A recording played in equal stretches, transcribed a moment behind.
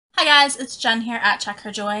Hi guys, it's Jen here at Check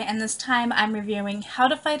Her Joy, and this time I'm reviewing How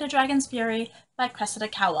to Fight a Dragon's Fury by Cressida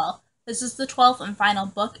Cowell. This is the 12th and final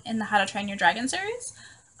book in the How to Train Your Dragon series.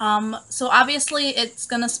 So obviously it's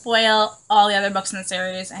gonna spoil all the other books in the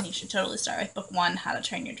series, and you should totally start with book 1, How to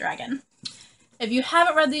Train Your Dragon. If you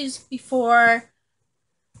haven't read these before,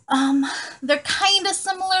 they're kind of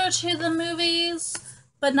similar to the movies,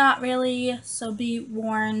 but not really, so be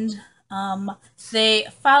warned. They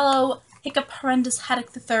follow Hiccup Horrendous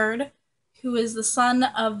Haddock III, who is the son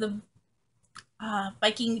of the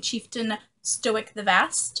Viking chieftain Stoic the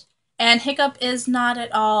Vast. And Hiccup is not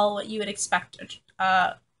at all what you would expect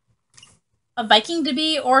a Viking to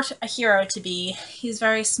be or a hero to be. He's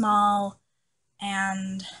very small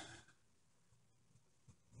and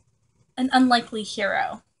an unlikely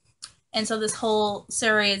hero. And so this whole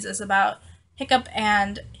series is about Hiccup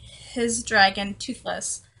and his dragon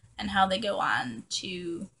Toothless and how they go on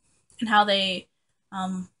to, and how they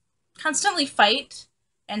constantly fight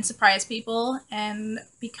and surprise people and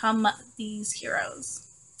become these heroes.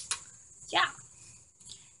 Yeah.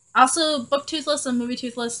 Also, Book Toothless and Movie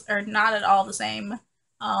Toothless are not at all the same.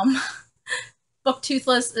 Book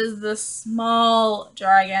Toothless is this small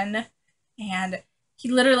dragon, and he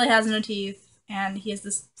literally has no teeth, and he is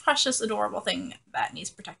this precious, adorable thing that needs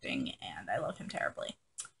protecting, and I love him terribly.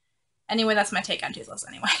 Anyway, that's my take on Toothless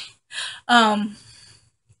anyway.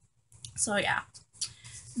 So yeah.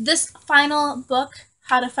 This final book,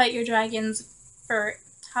 How to Fight Your Dragons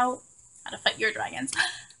How to Fight Your Dragons.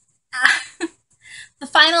 The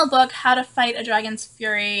final book, How to Fight a Dragon's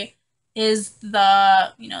Fury, is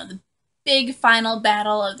the big final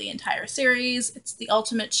battle of the entire series. It's the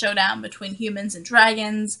ultimate showdown between humans and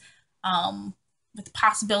dragons, with the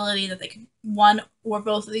possibility that one or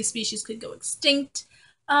both of these species could go extinct.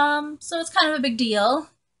 So it's kind of a big deal.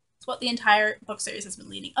 It's what the entire book series has been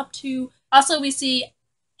leading up to. Also, we see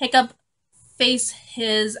Hiccup face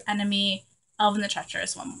his enemy, Elvin the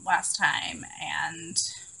Treacherous, one last time, and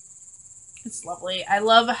it's lovely. I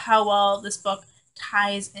love how well this book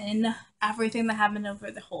ties in everything that happened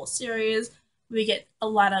over the whole series. We get a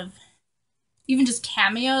lot of even just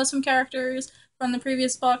cameos from characters from the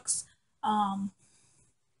previous books. And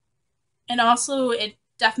also it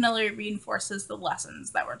definitely reinforces the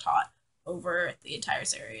lessons that were taught over the entire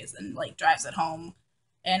series and drives it home.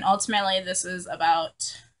 And ultimately this is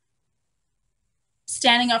about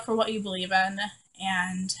standing up for what you believe in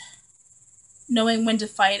and knowing when to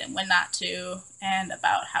fight and when not to, and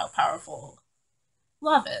about how powerful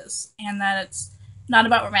love is, and that it's not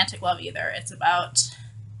about romantic love either. It's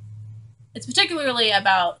particularly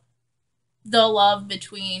about the love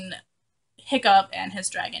between Hiccup and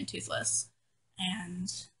his dragon Toothless, and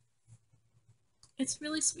it's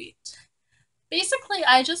really sweet. Basically,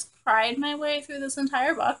 I just cried my way through this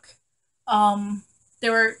entire book.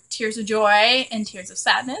 There were tears of joy and tears of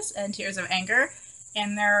sadness and tears of anger,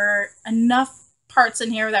 and there are enough parts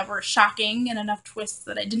in here that were shocking and enough twists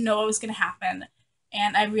that I didn't know what was going to happen.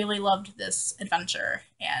 And I really loved this adventure,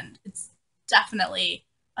 and it's definitely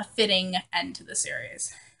a fitting end to the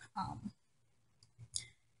series.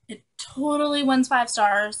 It totally wins 5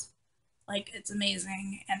 stars. It's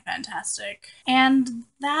amazing and fantastic. And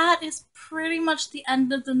that is pretty much the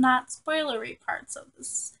end of the not spoilery parts of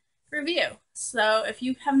this review. So if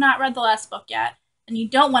you have not read the last book yet, and you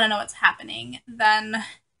don't want to know what's happening, then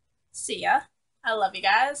see ya. I love you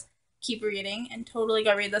guys. Keep reading, and totally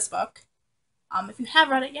go read this book. If you have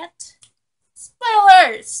read it yet,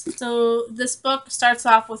 spoilers! So this book starts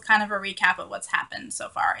off with kind of a recap of what's happened so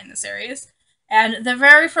far in the series. And the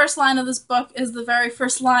very first line of this book is the very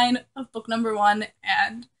first line of book number 1,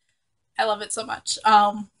 and I love it so much.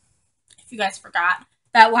 If you guys forgot,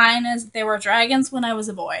 that line is, "There were dragons when I was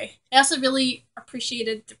a boy." I also really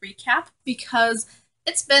appreciated the recap because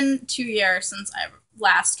it's been 2 years since I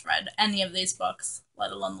last read any of these books,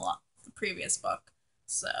 let alone the previous book.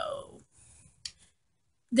 So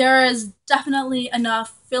there is definitely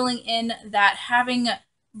enough filling in that having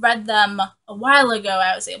read them a while ago,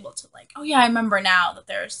 I was able to oh yeah, I remember now that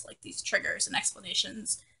there's these triggers and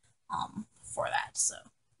explanations for that. So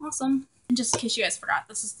awesome. And just in case you guys forgot,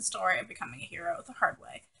 this is the story of becoming a hero the hard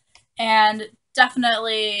way. And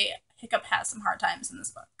definitely Hiccup has some hard times in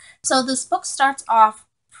this book. So this book starts off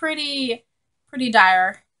pretty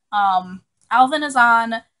dire. Alvin is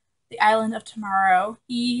on the island of Tomorrow.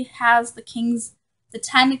 He has the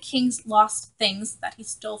 10 king's lost things that he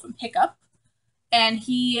stole from Hiccup, and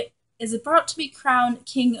he is about to be crowned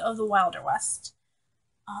king of the Wilderwest,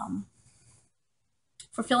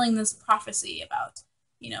 fulfilling this prophecy about,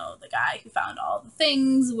 the guy who found all the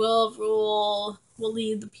things will rule, will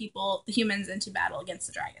lead the humans into battle against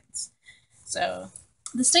the dragons. So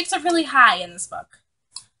The stakes are really high in this book.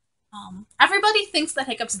 Everybody thinks that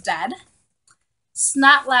Hiccup's dead.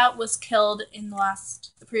 Snotlout was killed in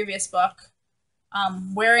the previous book,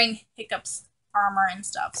 wearing Hiccup's armor and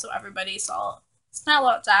stuff. So everybody saw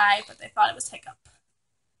Snotlout die, but they thought it was Hiccup.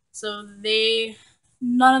 So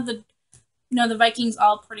none of the Vikings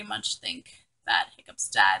all pretty much think that Hiccup's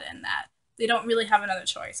dead and that they don't really have another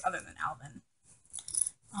choice other than Alvin.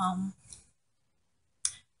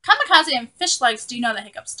 Kamikaze and Fishlegs do know that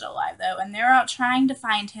Hiccup's still alive, though, and they're out trying to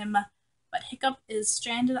find him, but Hiccup is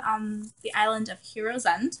stranded on the island of Hero's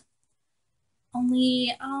End.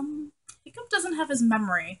 Only, Hiccup doesn't have his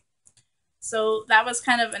memory. So that was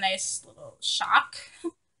kind of a nice little shock.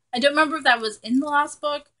 I don't remember if that was in the last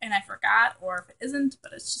book, and I forgot, or if it isn't,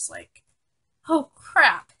 but it's just like, oh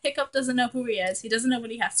crap, Hiccup doesn't know who he is, he doesn't know what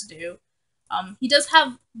he has to do. He does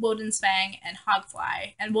have Woden's Fang and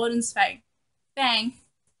Hogfly, and Woden's Fang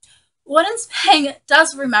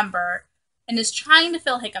does remember and is trying to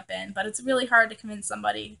fill Hiccup in, but it's really hard to convince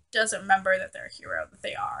somebody who doesn't remember that they're a hero that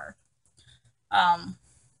they are. And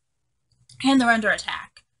they're under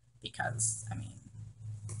attack because, I mean,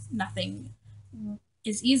 nothing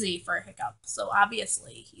is easy for Hiccup, so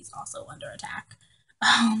obviously he's also under attack.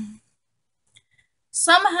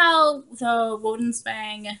 Somehow, though, Woden's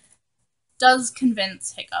Fang does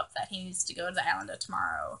convince Hiccup that he needs to go to the island of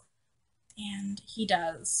tomorrow, and he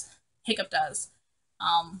does. Hiccup does.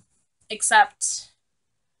 Except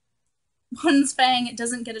Woden's Fang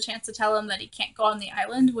doesn't get a chance to tell him that he can't go on the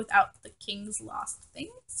island without the king's lost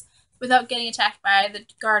things, without getting attacked by the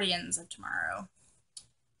guardians of tomorrow.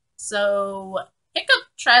 So Hiccup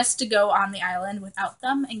tries to go on the island without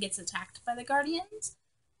them and gets attacked by the guardians,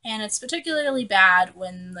 and it's particularly bad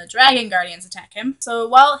when the dragon guardians attack him. So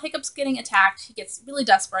while Hiccup's getting attacked, he gets really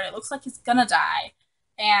desperate. It looks like he's gonna die,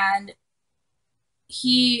 and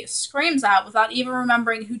he screams out, without even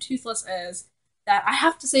remembering who Toothless is, that I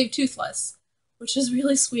have to save Toothless, which is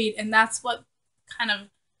really sweet, and that's what kind of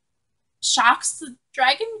shocks the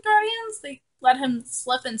dragon guardians. They let him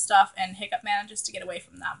slip and stuff, and Hiccup manages to get away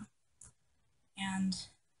from them. And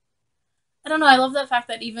I don't know, I love that fact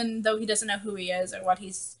that even though he doesn't know who he is or what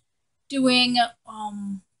he's doing,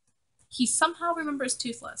 he somehow remembers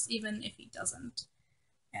Toothless, even if he doesn't.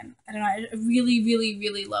 And I don't know, I really, really,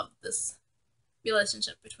 really love this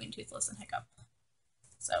relationship between Toothless and Hiccup.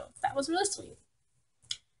 So that was really sweet.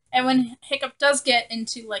 And when Hiccup does get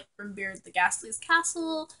into, like, Grimbeard the Ghastly's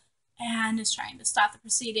castle and is trying to stop the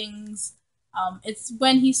proceedings, it's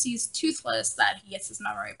when he sees Toothless that he gets his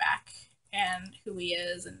memory back and who he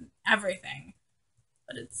is and everything.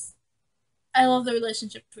 But I love the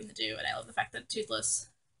relationship between the two, and I love the fact that Toothless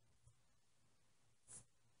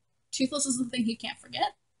is the thing he can't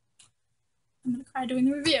forget. I'm gonna cry doing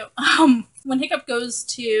the review. When Hiccup goes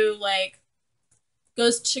to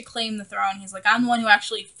claim the throne, he's like, I'm the one who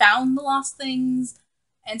actually found the lost things,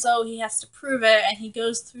 and so he has to prove it, and he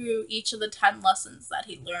goes through each of the 10 lessons that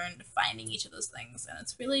he learned finding each of those things, and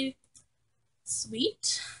it's really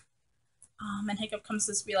sweet. And Hiccup comes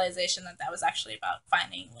to this realization that was actually about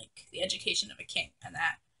finding, like, the education of a king, and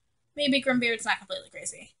that maybe Grimbeard's not completely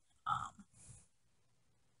crazy.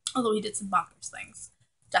 Although he did some bonkers things,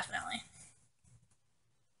 definitely.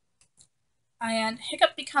 And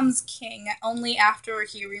Hiccup becomes king only after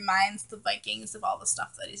he reminds the Vikings of all the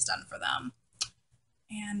stuff that he's done for them.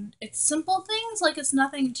 And it's simple things, like it's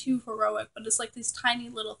nothing too heroic, but it's like these tiny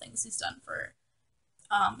little things he's done for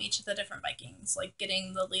each of the different Vikings, like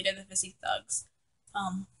getting the leader of the Vizzy Thugs,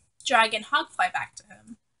 dragging Hogfly back to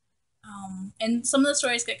him. And some of the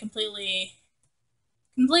stories get completely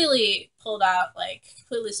pulled out, like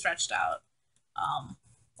completely stretched out.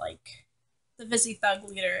 Like the Vizzy Thug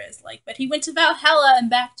leader is like, but he went to Valhalla and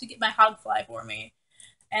back to get my Hogfly for me.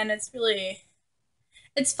 And it's funny,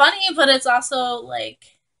 but it's also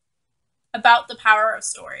like about the power of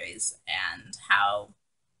stories and how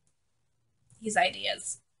these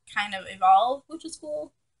ideas kind of evolve, which is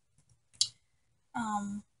cool.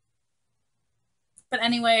 But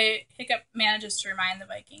anyway, Hiccup manages to remind the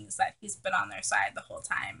Vikings that he's been on their side the whole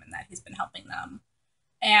time and that he's been helping them.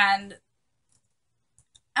 And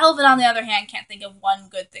Alvin, on the other hand, can't think of one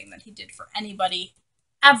good thing that he did for anybody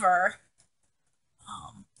ever.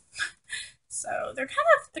 So they're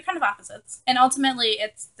kind of opposites. And ultimately,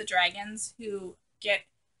 it's the dragons who get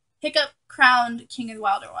Hiccup crowned king of the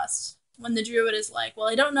Wilderwest. When the druid is like, well,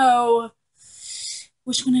 I don't know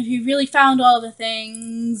which one of you really found all the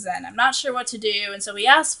things, and I'm not sure what to do, and so he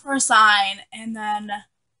asks for a sign, and then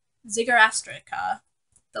Zigarastrika,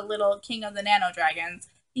 the little king of the nano-dragons,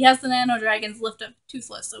 he has the nano-dragons lift up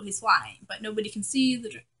Toothless, so he's flying, but nobody can see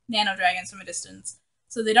the nano-dragons from a distance,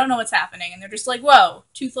 So they don't know what's happening, and they're just like, whoa,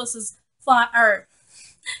 Toothless is or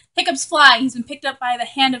Hiccup's flying. He's been picked up by the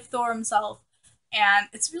hand of Thor himself. And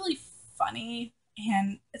it's really funny,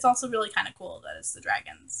 and it's also really kind of cool that it's the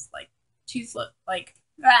dragons. Like, Toothless, like,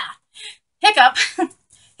 Hiccup.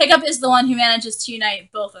 Hiccup is the one who manages to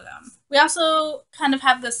unite both of them. We also kind of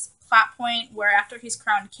have this plot point where after he's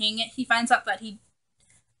crowned king, he finds out that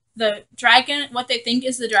the dragon, what they think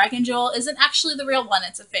is the dragon jewel, isn't actually the real one.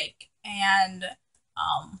 It's a fake. And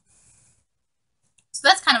so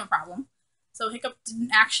that's kind of a problem. So Hiccup didn't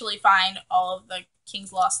actually find all of the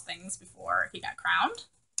king's lost things before he got crowned.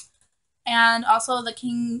 And also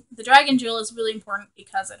the dragon jewel is really important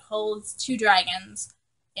because it holds 2 dragons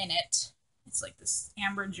in it. It's like this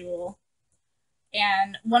amber jewel.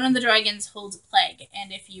 And one of the dragons holds a plague.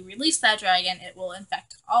 And if you release that dragon, it will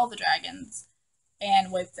infect all the dragons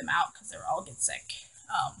and wipe them out because they'll all get sick.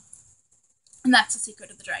 And that's the secret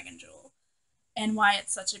of the dragon jewel. And why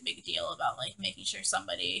it's such a big deal about like making sure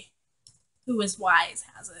somebody who is wise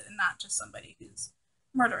has it and not just somebody who's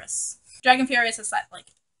murderous. Dragon Furious has set like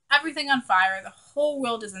everything on fire. The whole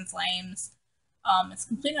world is in flames. It's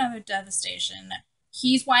complete and utter devastation.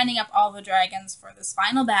 He's winding up all the dragons for this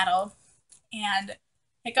final battle, and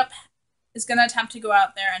Hiccup is going to attempt to go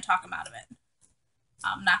out there and talk him out of it.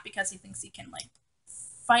 Not because he thinks he can like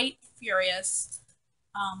fight Furious,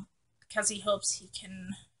 because he hopes he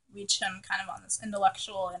can reach him kind of on this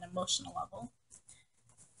intellectual and emotional level.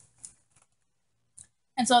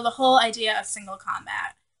 And so the whole idea of single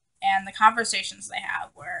combat and the conversations they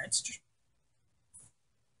have where it's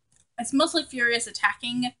mostly Furious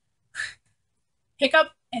attacking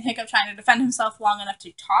Hiccup and Hiccup trying to defend himself long enough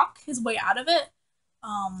to talk his way out of it.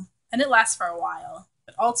 And it lasts for a while.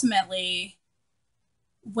 But ultimately,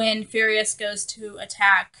 when Furious goes to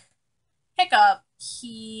attack Hiccup,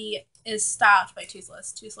 he is stopped by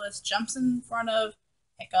Toothless. Toothless jumps in front of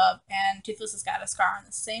Hiccup, and Toothless has got a scar in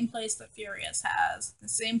the same place that Furious has, the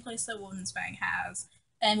same place that Woodensfang has,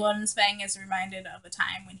 and Woodensfang is reminded of a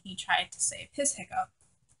time when he tried to save his Hiccup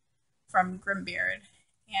from Grimbeard,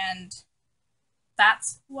 and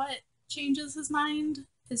that's what changes his mind,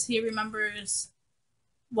 because he remembers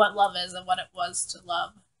what love is and what it was to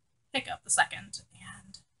love Hiccup the second,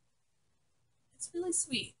 and it's really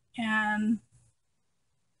sweet. And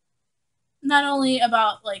not only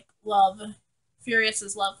about like love,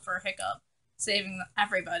 Furious's love for Hiccup saving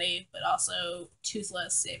everybody, but also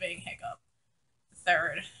Toothless saving Hiccup the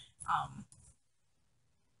third,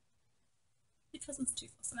 because it's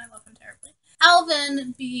Toothless and I love him terribly.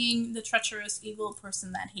 Alvin, being the treacherous evil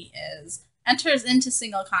person that he is, enters into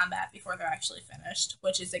single combat before they're actually finished,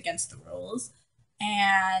 which is against the rules,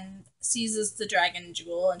 and seizes the dragon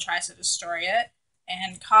jewel and tries to destroy it,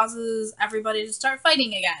 and causes everybody to start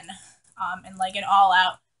fighting again, in like an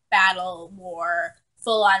all-out battle war,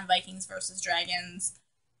 full-on Vikings versus dragons.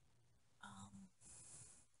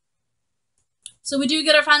 So we do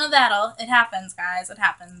get our final battle. It happens, guys. It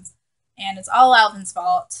happens. And it's all Alvin's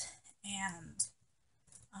fault. And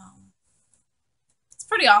it's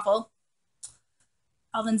pretty awful.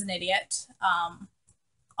 Alvin's an idiot.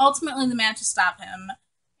 Ultimately, they manage to stop him,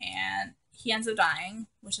 and he ends up dying,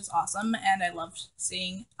 which is awesome. And I loved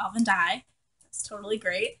seeing Alvin die. It's totally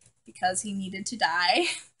great, because he needed to die.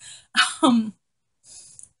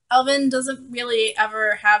 Alvin doesn't really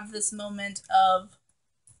ever have this moment of,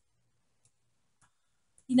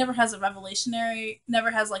 he never has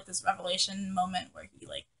like this revelation moment where he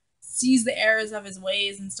like sees the errors of his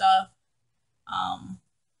ways and stuff.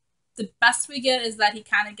 The best we get is that he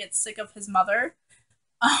kind of gets sick of his mother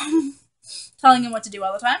telling him what to do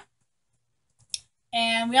all the time.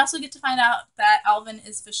 And we also get to find out that Alvin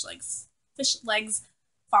is Fishleg's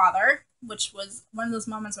father, which was one of those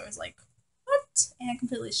moments where I was like, what? And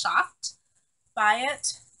completely shocked by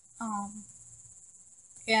it.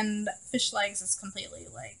 And Fishlegs is completely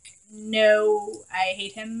like, no, I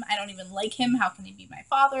hate him. I don't even like him. How can he be my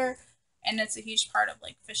father? And it's a huge part of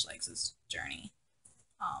like Fishlegs' journey.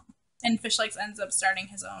 And Fishlegs ends up starting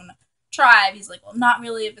his own tribe. He's like, well, I'm not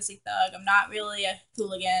really a busy thug. I'm not really a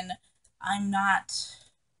hooligan. I'm not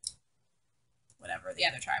whatever the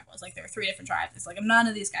other tribe was. Like, there were 3 different tribes. It's like, I'm none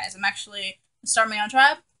of these guys. I'm actually going to start my own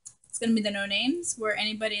tribe. It's going to be the No Names, where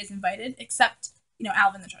anybody is invited, except, you know,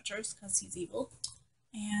 Alvin the Treacherous, because he's evil.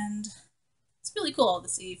 And it's really cool to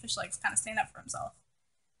see Fishlegs kind of stand up for himself.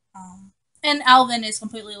 And Alvin is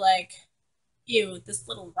completely like, ew, this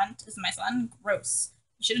little runt is my son. Gross.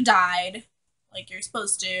 You should have died, like you're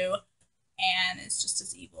supposed to. And is just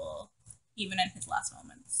as evil, even in his last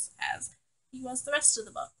moments, as he was the rest of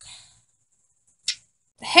the book.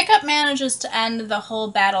 Hiccup manages to end the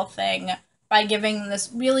whole battle thing by giving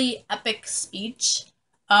this really epic speech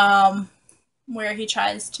where he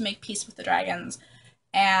tries to make peace with the dragons,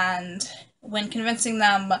 and when convincing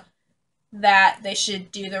them that they should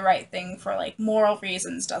do the right thing for like moral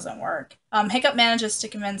reasons doesn't work. Hiccup manages to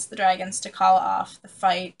convince the dragons to call off the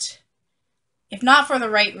fight, if not for the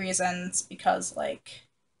right reasons, because like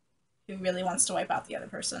he really wants to wipe out the other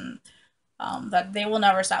person. That they will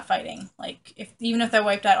never stop fighting. Like even if they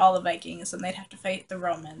wiped out all the Vikings, then they'd have to fight the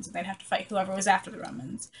Romans, and they'd have to fight whoever was after the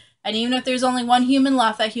Romans. And even if there's only one human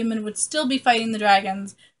left, that human would still be fighting the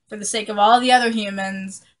dragons for the sake of all the other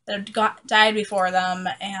humans that have died before them.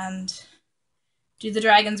 And do the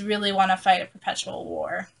dragons really want to fight a perpetual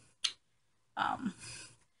war? And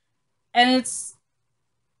it's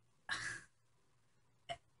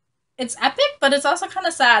epic, but it's also kind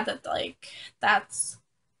of sad that like that's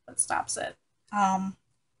what stops it.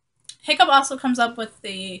 Hiccup also comes up with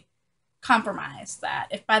the compromise that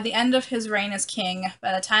if by the end of his reign as king,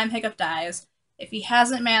 by the time Hiccup dies, if he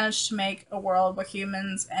hasn't managed to make a world where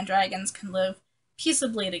humans and dragons can live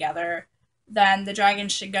peaceably together, then the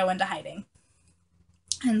dragons should go into hiding.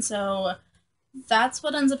 And so that's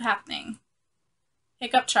what ends up happening.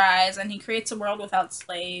 Hiccup tries, and he creates a world without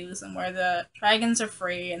slaves, and where the dragons are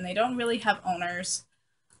free, and they don't really have owners,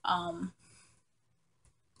 and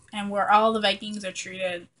where all the Vikings are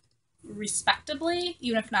treated respectably,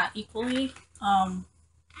 even if not equally.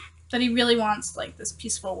 That he really wants like this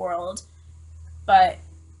peaceful world, but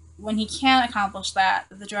when he can't accomplish that,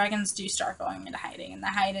 the dragons do start going into hiding, and they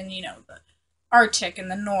hide in, you know, the Arctic and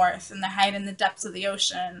the North, and they hide in the depths of the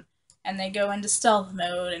ocean, and they go into stealth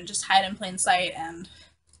mode and just hide in plain sight, and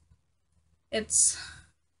it's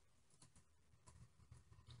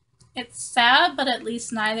sad, but at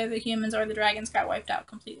least neither the humans or the dragons got wiped out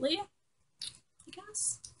completely, I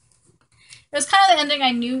guess. It was kind of the ending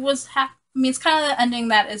I knew was it's kind of the ending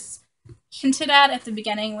that is hinted at the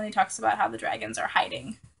beginning when he talks about how the dragons are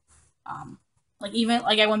hiding. Like even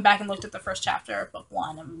like I went back and looked at the first chapter of book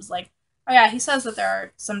 1 and was like, oh yeah, he says that there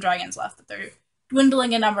are some dragons left, that they're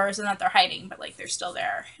dwindling in numbers and that they're hiding, but like they're still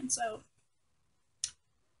there. And so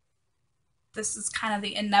this is kind of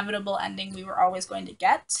the inevitable ending we were always going to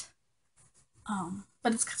get.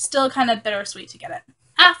 But it's still kind of bittersweet to get it.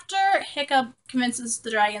 After Hiccup convinces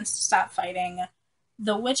the dragons to stop fighting,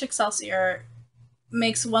 the witch Excelsior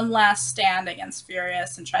makes one last stand against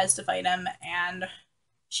Furious and tries to fight him, and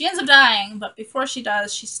she ends up dying, but before she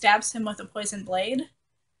does, she stabs him with a poison blade,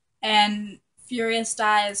 and Furious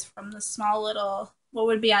dies from the small little, what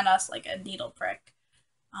would be on us like a needle prick,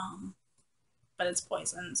 but it's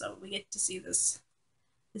poison, so we get to see this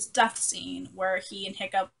death scene where he and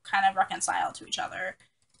Hiccup kind of reconcile to each other,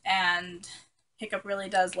 and Hiccup really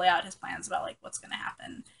does lay out his plans about like what's going to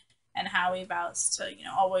happen and how he vows to, you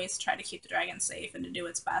know, always try to keep the dragon safe and to do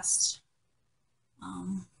its best.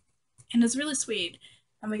 And it's really sweet.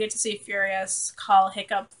 And we get to see Furious call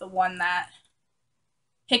Hiccup the one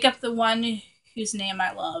whose name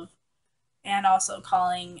I love, and also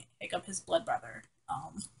calling Hiccup his blood brother.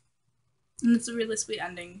 And it's a really sweet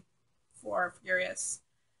ending for Furious.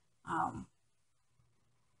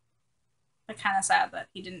 But kind of sad that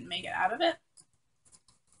he didn't make it out of it,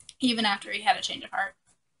 even after he had a change of heart.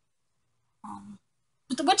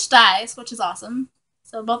 But the witch dies, which is awesome.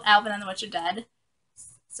 So both Alvin and the witch are dead.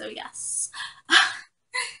 So yes.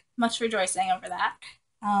 Much rejoicing over that.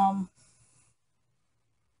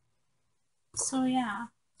 So yeah.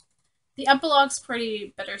 The epilogue's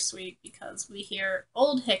pretty bittersweet because we hear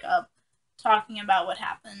old Hiccup talking about what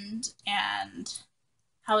happened and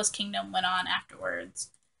how his kingdom went on afterwards.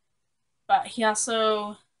 But he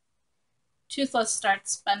also, Toothless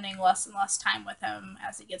starts spending less and less time with him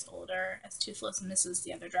as he gets older, as Toothless misses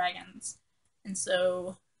the other dragons. And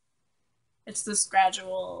so it's this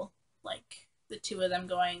gradual, like, the two of them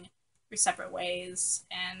going their separate ways,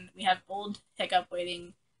 and we have old Hiccup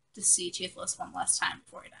waiting to see Toothless one last time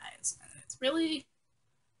before he dies. And it's really,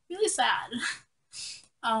 really sad.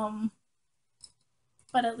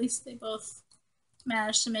 But at least they both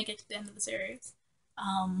managed to make it to the end of the series.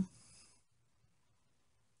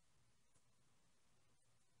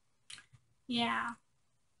 Yeah.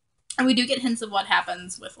 And we do get hints of what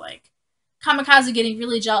happens with, like, Kamikaze getting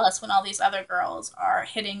really jealous when all these other girls are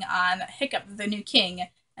hitting on Hiccup, the new king,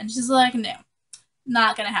 and she's like, no,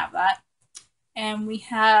 not gonna have that. And we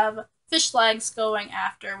have Fish Legs going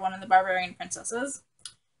after one of the barbarian princesses,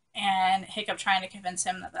 and Hiccup trying to convince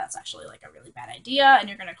him that that's actually, like, a really bad idea, and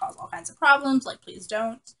you're gonna cause all kinds of problems, like, please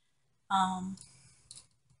don't. And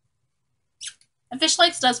Fish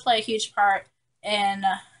Legs does play a huge part in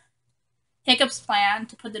Hiccup's plan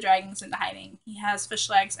to put the dragons into hiding. He has Fish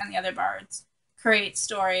Legs and the other bards create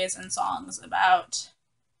stories and songs about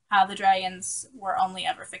how the dragons were only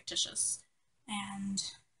ever fictitious. And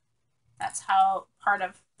that's how part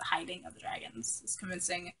of the hiding of the dragons is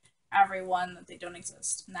convincing everyone that they don't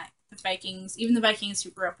exist, and that the Vikings, even the Vikings who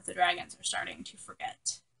grew up with the dragons, are starting to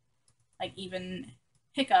forget. Like, even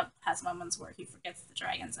Hiccup has moments where he forgets the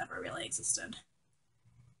dragons ever really existed.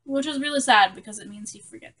 Which is really sad because it means he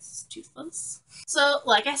forgets Toothless. So,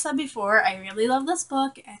 like I said before, I really love this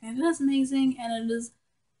book, and it is amazing, and it is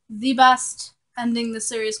the best ending the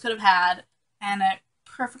series could have had, and it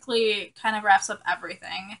perfectly kind of wraps up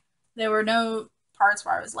everything. There were no parts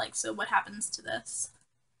where I was like, so what happens to this?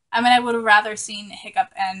 I mean, I would have rather seen Hiccup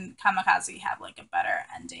and Kamikaze have like a better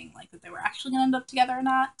ending, like that they were actually going to end up together or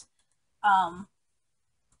not.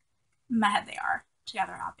 In my head, they are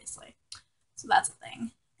together, obviously. So that's a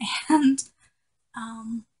thing. And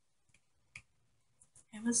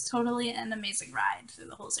it was totally an amazing ride through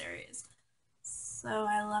the whole series. So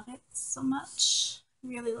I love it so much.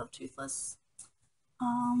 Really love Toothless.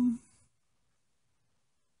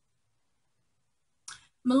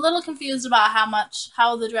 I'm a little confused about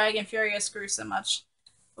how the Dragon Furious grew so much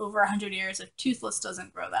over 100 years if Toothless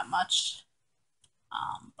doesn't grow that much.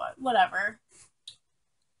 But whatever.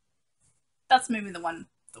 That's maybe the one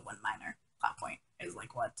minor plot point is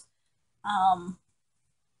like what.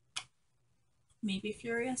 Maybe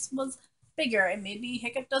Furious was bigger, and maybe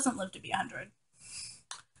Hiccup doesn't live to be 100.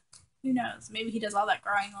 Who knows? Maybe he does all that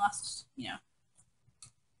growing the last,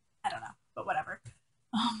 I don't know, but whatever.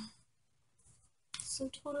 So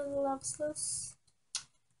totally loves this.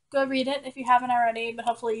 Go read it if you haven't already, but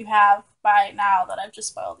hopefully you have by now that I've just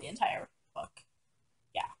spoiled the entire book.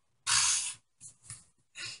 Yeah.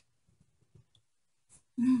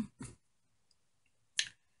 Yeah,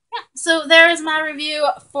 so there is my review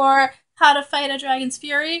for How to Fight a Dragon's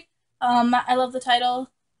Fury. I love the title,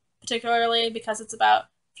 particularly because it's about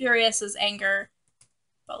Furious's anger,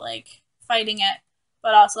 but like fighting it,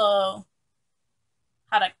 but also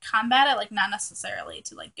how to combat it, like not necessarily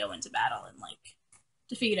to like go into battle and like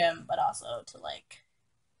defeat him, but also to like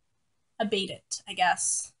abate it, I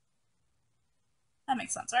guess. That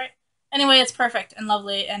makes sense, right? Anyway, it's perfect and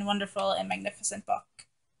lovely and wonderful and magnificent book.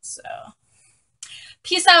 So,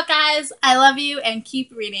 peace out, guys. I love you and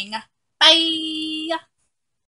keep reading. Bye!